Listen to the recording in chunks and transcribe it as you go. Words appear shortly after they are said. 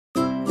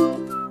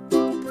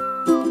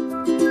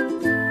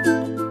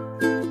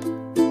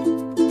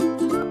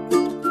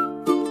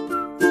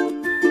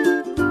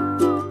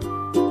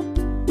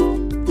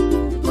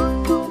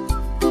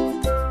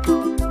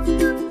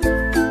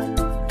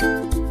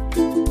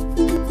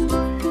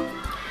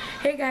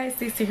guys,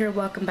 Cece here.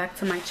 Welcome back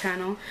to my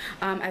channel.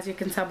 As you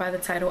can tell by the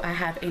title, I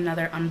have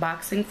another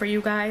unboxing for you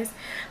guys.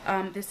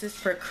 This is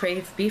for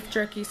KRAVE beef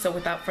jerky. So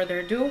without further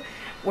ado,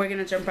 we're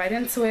gonna jump right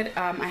into it.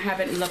 I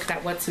haven't looked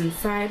at what's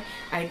inside.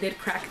 I did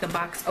crack the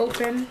box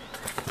open,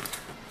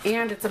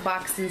 and it's a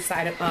box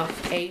inside of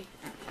a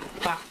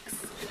box.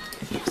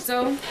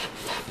 So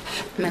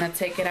I'm gonna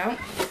take it out.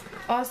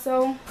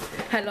 Also,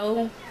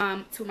 hello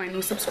to my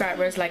new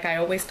subscribers, like I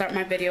always start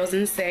my videos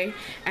and say,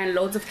 and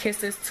loads of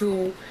kisses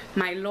to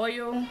my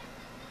loyal,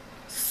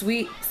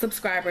 sweet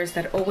subscribers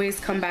that always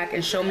come back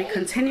and show me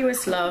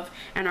continuous love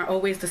and are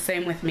always the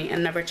same with me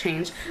and never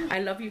change. I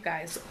love you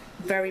guys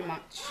very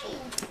much.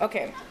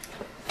 Okay,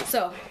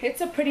 so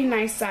it's a pretty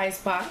nice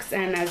size box,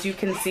 and as you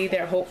can see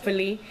there,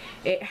 hopefully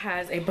it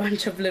has a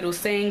bunch of little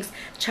sayings: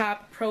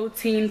 chopped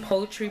protein,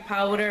 poultry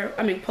power,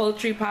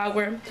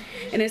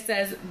 and it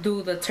says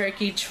do the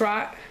turkey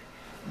trot,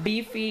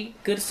 beefy,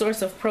 good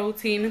source of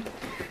protein.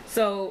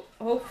 So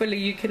hopefully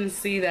you can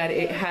see that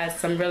it has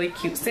some really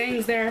cute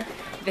sayings there.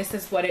 This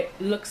is what it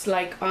looks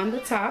like on the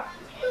top.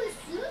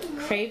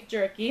 KRAVE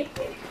jerky,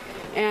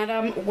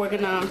 and we're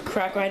gonna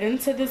crack right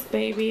into this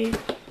baby.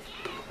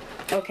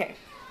 Okay,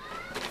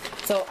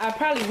 so I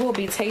probably will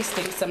be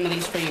tasting some of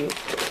these for you.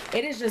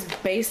 It is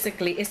just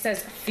basically, it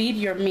says feed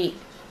your meat.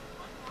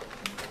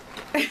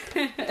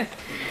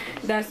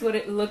 That's what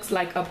it looks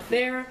like up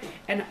there,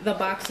 and the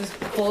box is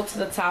full to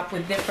the top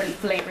with different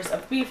flavors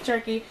of beef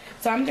jerky.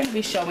 So I'm going to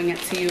be showing it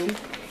to you.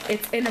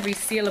 It's in a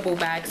resealable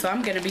bag, so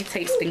I'm going to be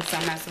tasting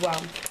some as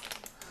well.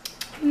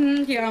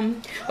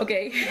 Yum.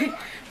 Okay,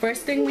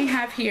 first thing we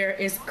have here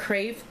is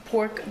KRAVE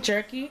pork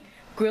jerky,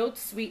 grilled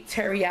sweet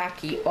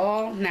teriyaki,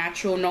 all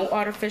natural, no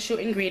artificial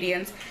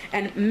ingredients,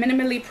 and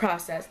minimally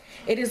processed.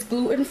 It is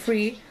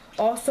gluten-free,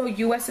 also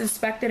US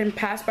inspected and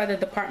passed by the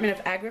Department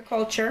of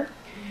Agriculture,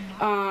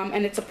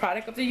 and it's a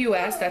product of the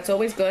US. That's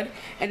always good.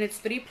 And it's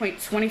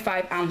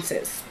 3.25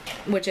 ounces,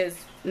 which is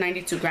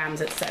 92 grams,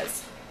 it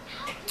says.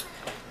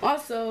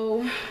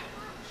 Also,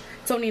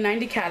 it's only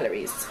 90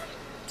 calories,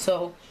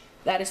 so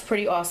that is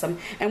pretty awesome.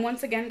 And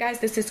once again, guys,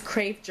 this is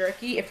KRAVE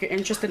jerky. If you're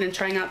interested in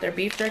trying out their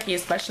beef jerky,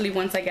 especially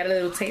once I get a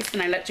little taste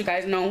and I let you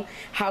guys know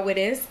how it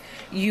is,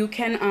 you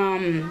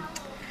can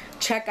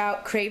check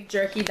out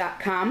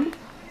KRAVEjerky.com,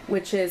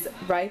 which is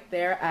right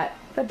there at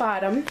the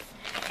bottom.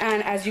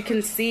 And as you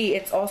can see,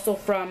 it's also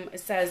from, it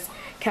says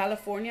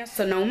California,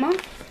 Sonoma,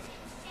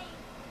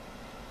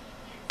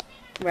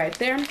 right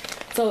there.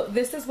 So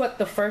this is what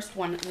the first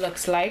one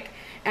looks like,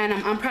 and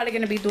I'm probably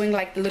going to be doing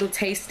like the little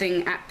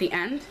tasting at the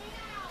end,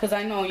 because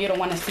I know you don't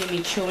want to see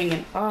me chewing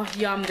it. Oh,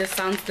 yum, this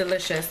sounds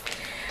delicious.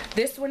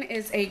 This one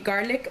is a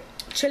garlic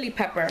chili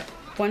pepper.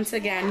 Once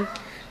again,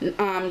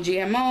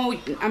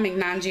 non-GMO,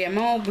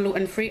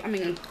 gluten-free.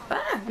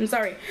 I'm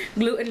sorry,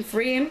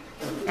 gluten-free.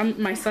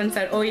 My son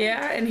said, oh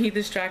yeah, and he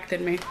distracted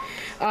me.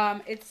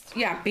 It's,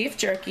 yeah, beef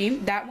jerky.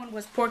 That one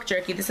was pork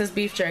jerky. This is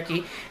beef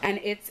jerky, and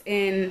it's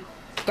in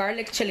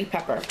garlic chili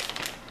pepper.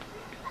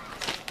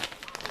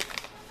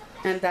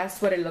 And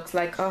that's what it looks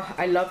like. Oh,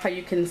 I love how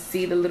you can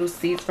see the little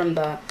seeds from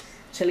the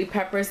chili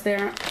peppers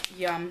there.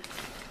 Yum.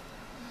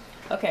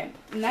 Okay,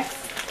 next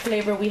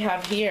flavor we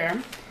have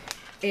here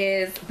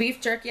is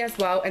beef jerky as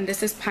well, and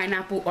this is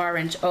pineapple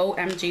orange.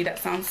 OMG, that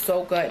sounds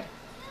so good.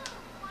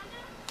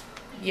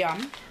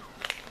 Yum.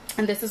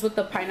 And this is what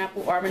the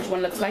pineapple orange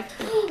one looks like.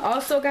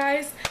 Also,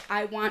 guys,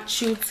 I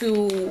want you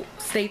to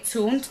stay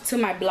tuned to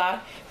my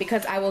blog,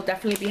 because I will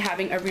definitely be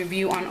having a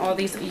review on all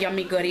these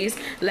yummy goodies,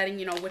 letting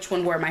you know which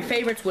one were my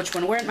favorites, which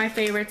one weren't my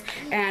favorites,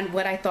 and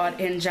what I thought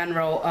in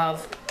general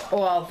of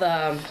all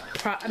the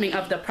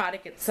of the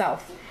product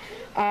itself.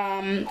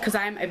 Because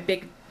I'm a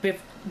big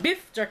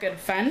beef jerky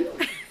fan,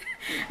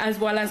 as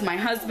well as my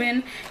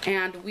husband,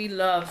 and we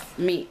love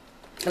meat,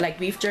 like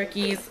beef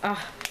jerkies.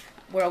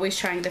 We're always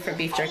trying different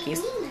beef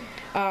jerkies,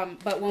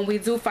 but when we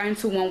do find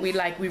one we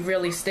like, we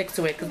really stick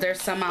to it, because there's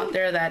some out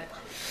there that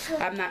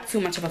I'm not too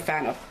much of a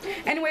fan of.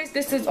 Anyways,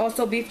 this is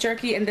also beef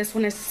jerky, and this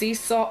one is sea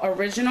salt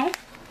original,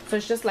 so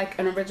it's just like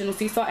an original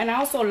sea salt. And I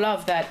also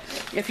love that,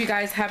 if you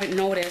guys haven't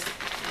noticed,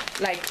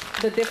 like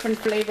the different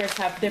flavors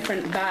have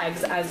different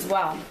bags as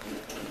well.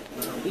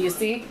 You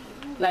see,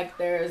 like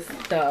there's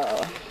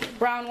the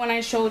brown one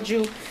I showed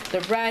you,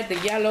 the red, the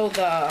yellow,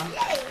 the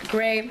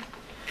gray.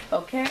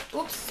 Okay,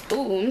 oops,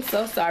 ooh, I'm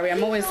so sorry,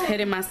 I'm always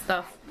hitting my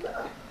stuff.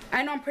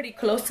 I know I'm pretty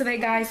close today,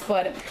 guys,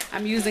 but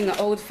I'm using an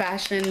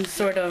old-fashioned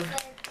sort of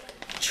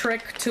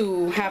trick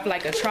to have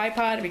like a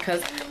tripod,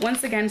 because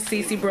once again,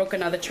 Cece broke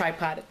another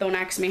tripod. Don't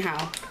ask me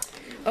how.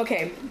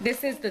 Okay,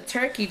 this is the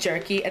turkey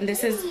jerky, and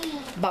this is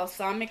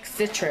balsamic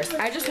citrus.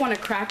 I just want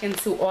to crack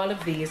into all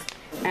of these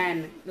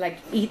and like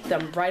eat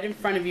them right in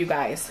front of you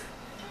guys.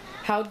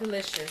 How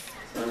delicious.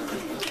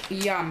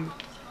 Yum.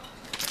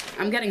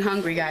 I'm getting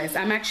hungry, guys.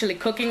 I'm actually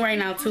cooking right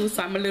now too,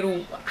 so I'm a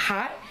little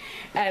hot,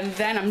 and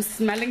then I'm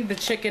smelling the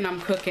chicken I'm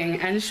cooking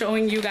and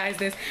showing you guys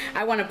this.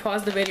 I want to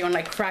pause the video and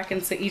like crack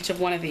into each of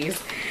one of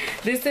these.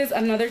 This is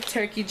another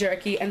turkey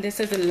jerky, and this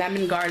is a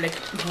lemon garlic.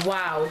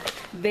 Wow,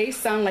 they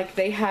sound like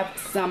they have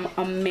some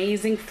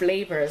amazing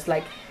flavors.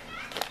 Like,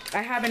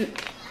 I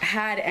haven't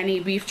had any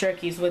beef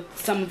jerkies with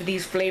some of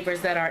these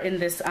flavors that are in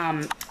this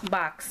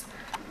box.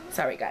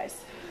 Sorry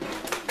guys.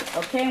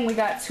 Okay, and we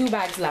got 2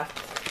 bags left.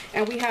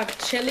 And we have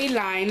chili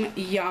lime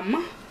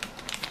yum.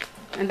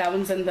 And that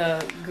one's in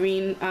the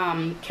green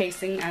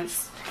casing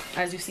as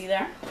you see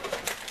there.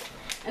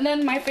 And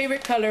then my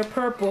favorite color,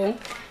 purple,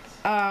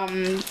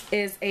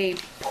 is a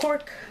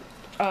pork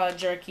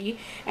jerky.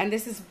 And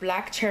this is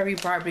black cherry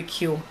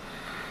barbecue.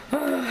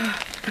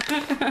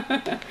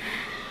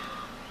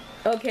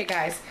 Okay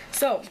guys,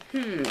 so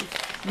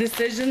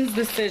decisions.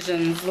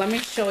 Let me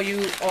show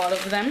you all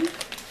of them,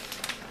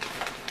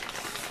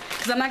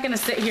 because I'm not gonna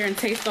sit here and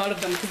taste all of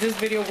them, because this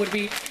video would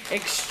be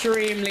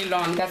extremely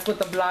long. That's what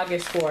the blog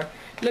is for.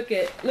 Look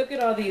at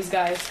all these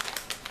guys.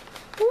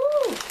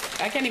 Woo!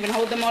 I can't even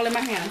hold them all in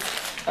my hands.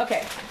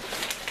 Okay,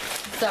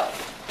 so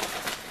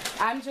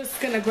I'm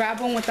just gonna grab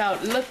one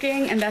without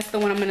looking, and that's the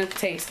one I'm gonna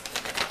taste.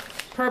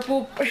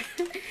 Purple.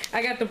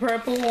 I got the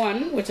purple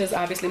one, which is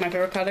obviously my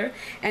favorite color,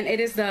 and it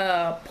is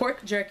the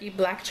pork jerky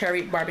black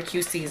cherry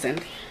barbecue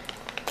seasoned.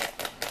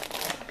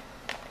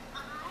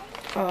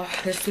 Oh,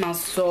 this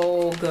smells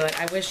so good.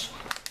 I wish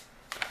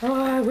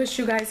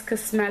you guys could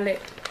smell it.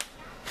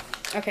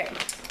 Okay.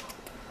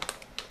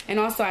 And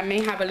also I may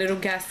have a little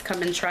guest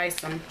come and try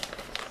some.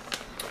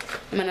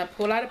 I'm gonna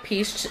pull out a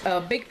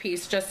big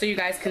piece, just so you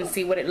guys can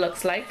see what it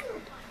looks like.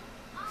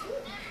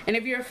 And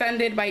if you're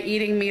offended by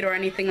eating meat or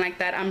anything like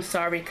that, I'm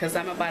sorry, because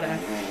I'm about to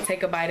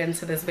take a bite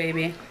into this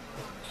baby.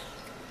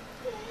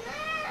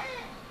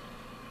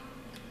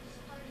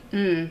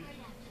 Come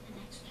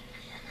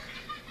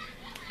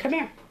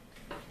here.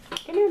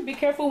 Come here. Be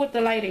careful with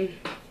the lighting.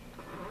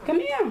 Come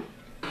here.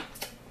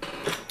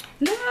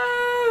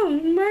 No,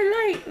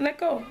 my light. Let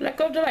go. Let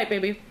go of the light,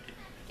 baby.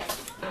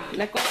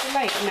 Let go of the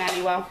light,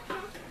 Manuel.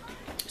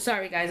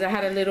 Sorry, guys. I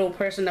had a little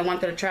person that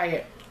wanted to try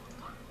it.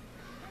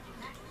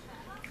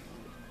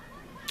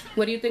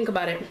 What do you think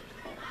about it?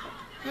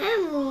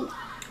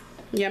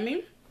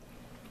 Yummy?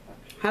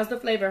 How's the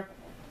flavor?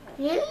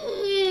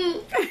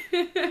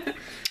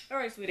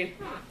 Alright, sweetie.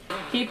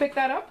 Can you pick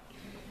that up?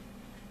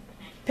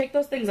 Pick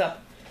those things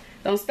up.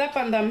 Don't step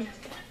on them.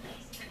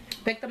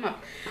 Pick them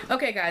up.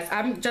 Okay, guys.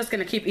 I'm just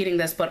going to keep eating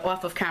this, but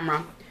off of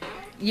camera.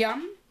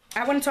 Yum.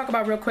 I want to talk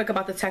about real quick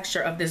about the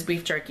texture of this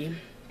beef jerky.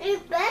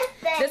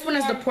 This one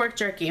is the pork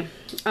jerky.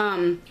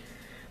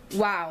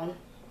 Wow.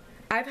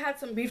 I've had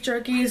some beef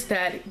jerkies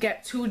that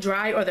get too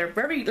dry, or they're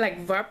very like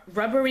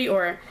rubbery,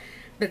 or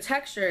the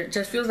texture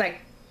just feels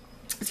like,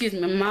 excuse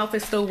me, my mouth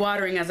is still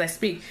watering as I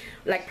speak,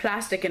 like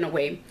plastic in a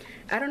way.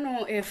 I don't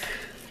know if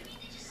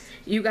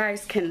you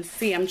guys can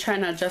see. I'm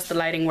trying to adjust the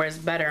lighting where it's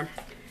better.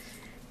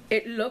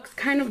 It looks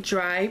kind of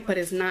dry, but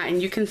it's not,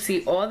 and you can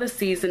see all the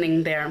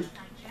seasoning there.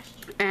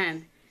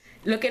 And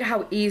look at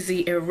how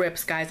easy it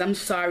rips, guys. I'm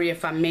sorry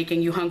if I'm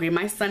making you hungry.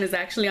 My son is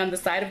actually on the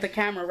side of the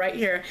camera right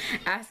here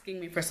asking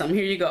me for some.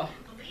 Here you go.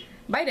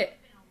 Bite it.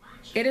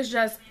 It is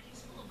just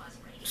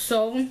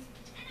so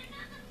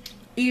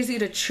easy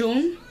to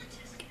chew.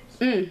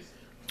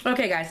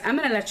 Okay, guys, I'm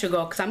going to let you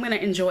go because I'm going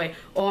to enjoy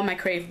all my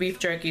Crave beef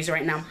jerkies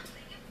right now.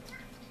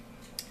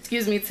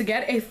 Excuse me. To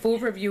get a full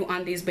review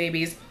on these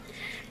babies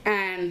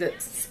and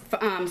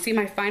see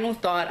my final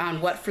thought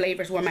on what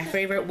flavors were my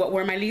favorite, what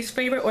were my least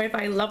favorite, or if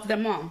I love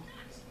them all,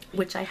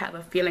 which I have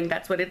a feeling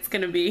that's what it's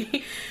gonna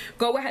be,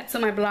 go ahead to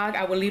my blog.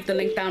 I will leave the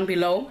link down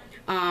below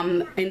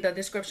in the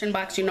description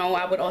box. You know,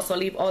 I would also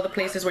leave all the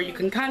places where you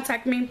can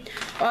contact me.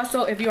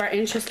 Also, if you are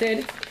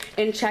interested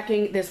in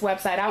checking this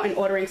website out and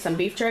ordering some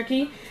beef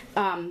jerky,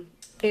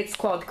 it's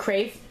called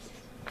KRAVE,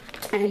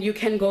 and you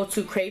can go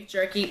to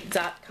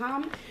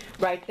KRAVEJerky.com.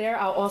 right there.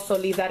 I'll also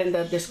leave that in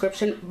the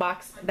description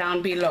box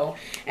down below.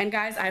 And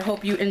guys, I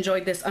hope you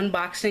enjoyed this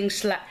unboxing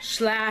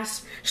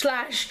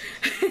slash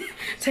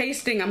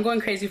tasting. I'm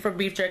going crazy for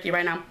beef jerky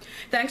right now.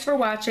 Thanks for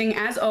watching.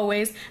 As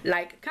always,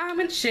 like,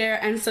 comment,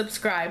 share, and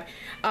subscribe.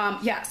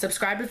 Yeah,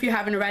 subscribe if you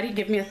haven't already.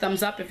 Give me a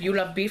thumbs up if you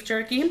love beef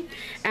jerky.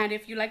 And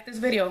if you like this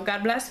video,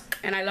 God bless.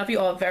 And I love you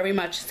all very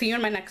much. See you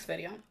in my next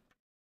video.